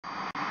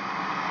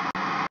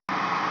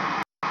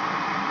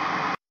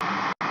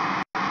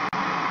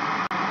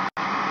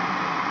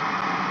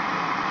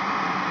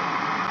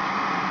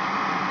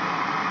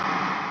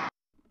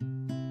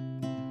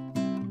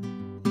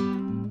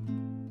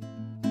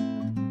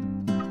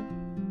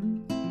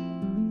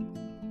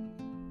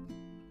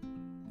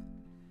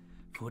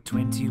For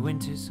 20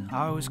 winters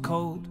I was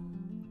cold,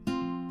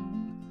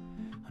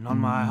 and on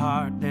my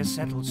heart there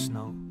settled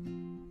snow.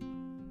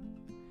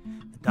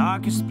 The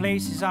darkest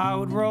places I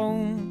would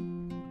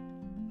roam,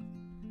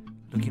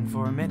 looking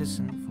for a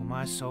medicine for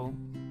my soul.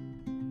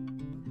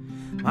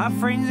 My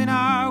friends and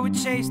I would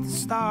chase the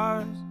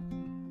stars,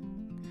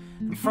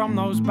 and from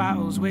those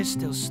battles we're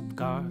still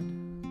scarred.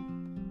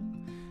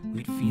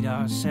 We'd feed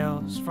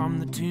ourselves from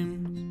the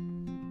tombs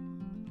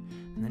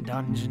and the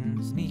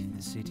dungeons 'neath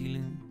the city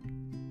loom.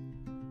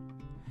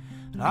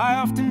 And I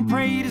often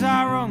prayed as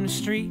I roamed the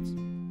streets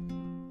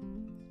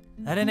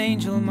that an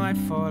angel might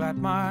fall at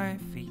my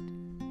feet.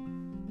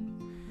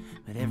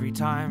 But every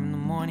time the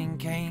morning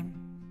came,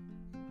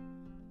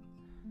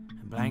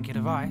 a blanket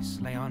of ice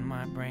lay on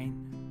my brain.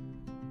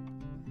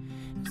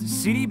 As the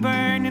city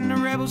burned and the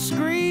rebels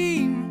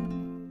screamed,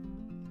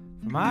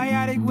 from my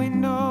attic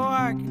window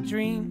I could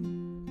dream.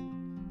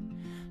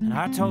 And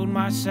I told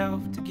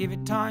myself to give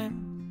it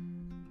time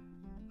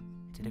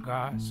till the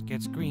grass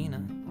gets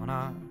greener on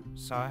our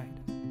side.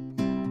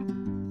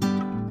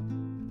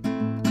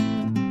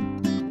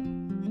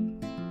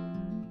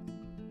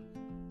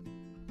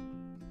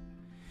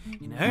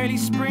 In early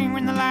spring,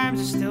 when the lambs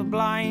are still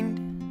blind,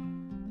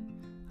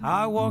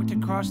 I walked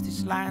across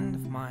this land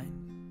of mine,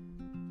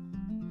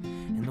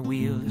 and the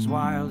wheel as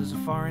wild as a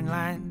foreign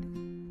land.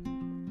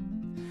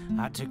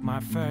 I took my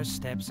first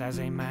steps as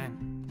a man.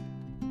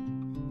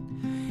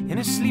 In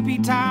a sleepy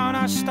town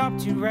I stopped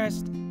to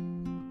rest,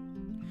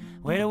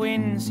 where the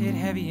winds hit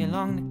heavy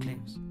along the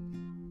cliffs.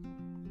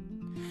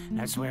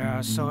 That's where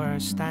I saw her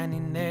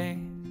standing there,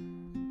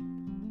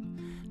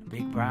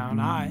 big brown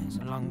eyes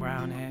and long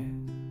brown hair.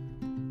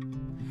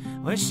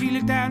 Well, she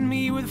looked at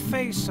me with a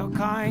face so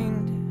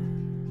kind,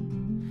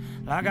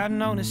 like I'd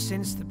known her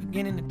since the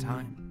beginning of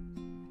time.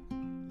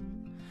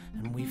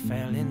 And we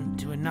fell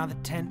into another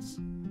tense,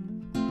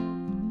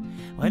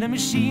 where the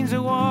machines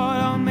of war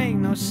don't make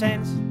no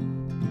sense,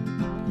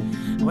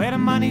 where the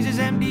money's as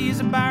empty as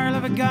a barrel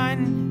of a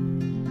gun,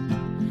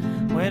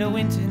 where the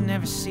winter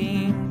never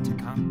seemed to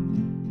come.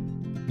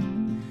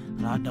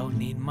 And I don't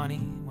need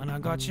money when I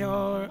got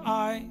your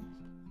eyes,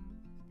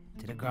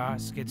 till the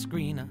grass gets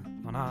greener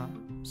on our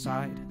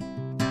side.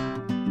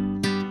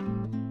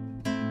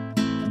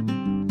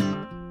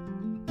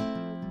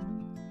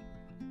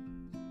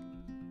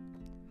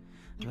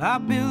 Well, I'll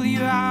build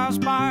you a house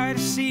by the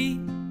sea,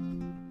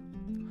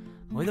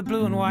 with a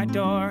blue and white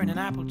door and an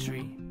apple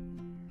tree.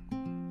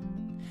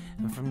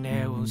 And from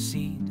there we'll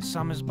see the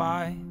summers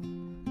by,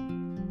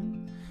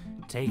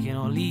 taking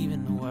or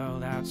leaving the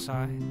world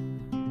outside.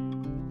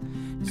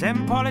 As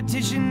them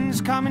politicians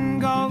come and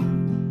go,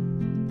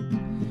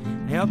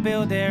 they'll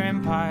build their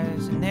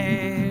empires and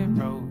their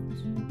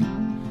roads.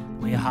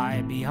 We're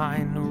high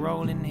behind the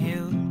rolling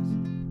hills,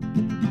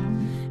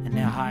 and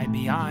they're high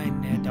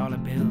behind their dollar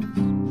bills.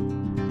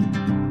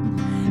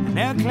 And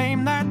they'll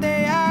claim that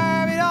they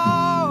have it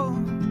all,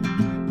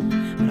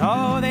 but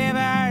all they've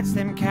had's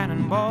them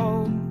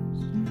cannonballs,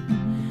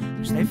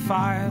 which they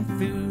fire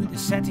through the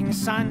setting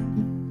sun.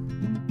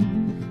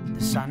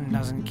 The sun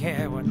doesn't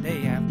care what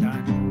they have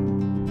done.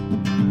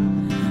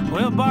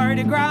 We'll bury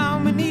the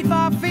ground beneath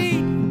our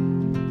feet,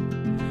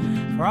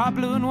 for our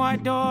blue and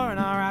white door and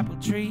our apple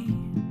tree.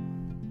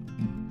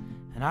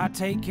 And I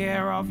take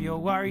care of your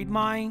worried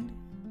mind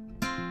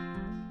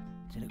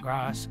till the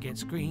grass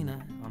gets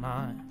greener on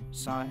our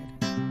side.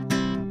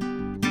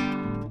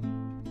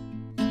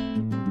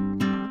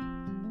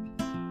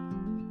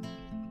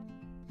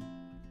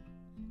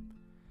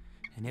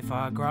 And if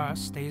our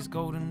grass stays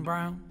golden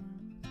brown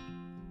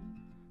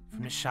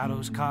from the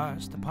shadows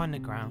cast upon the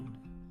ground,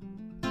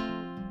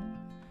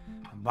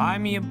 buy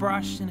me a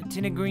brush and a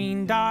tin of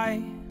green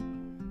dye,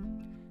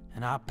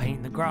 and I'll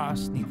paint the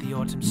grass 'neath the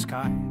autumn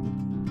sky.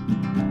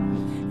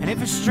 And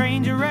if a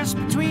stranger rests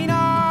between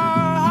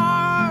our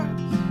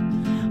hearts,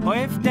 or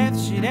if death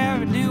should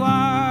ever do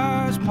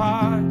us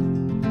part,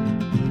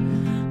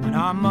 when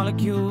our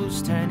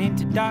molecules turn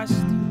into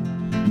dust,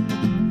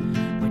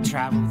 we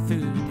travel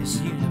through this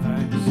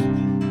universe.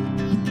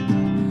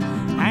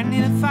 And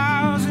in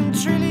 1,000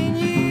 trillion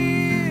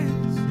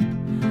years,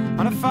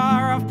 on a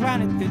far-off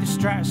planet through the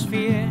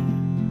stratosphere,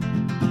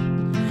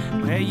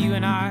 where you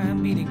and I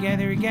will be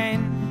together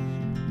again,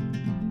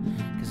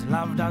 'cause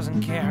love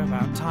doesn't care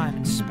about time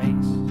and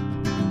space.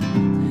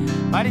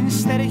 But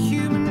instead of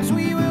humans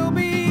we will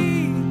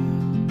be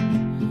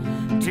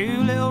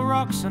two little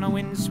rocks on a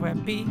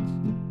windswept beach,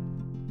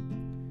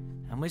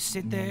 and we'll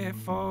sit there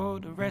for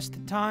the rest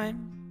of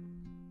time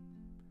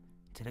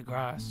till the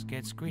grass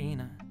gets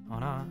greener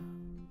on our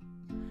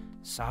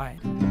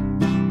side.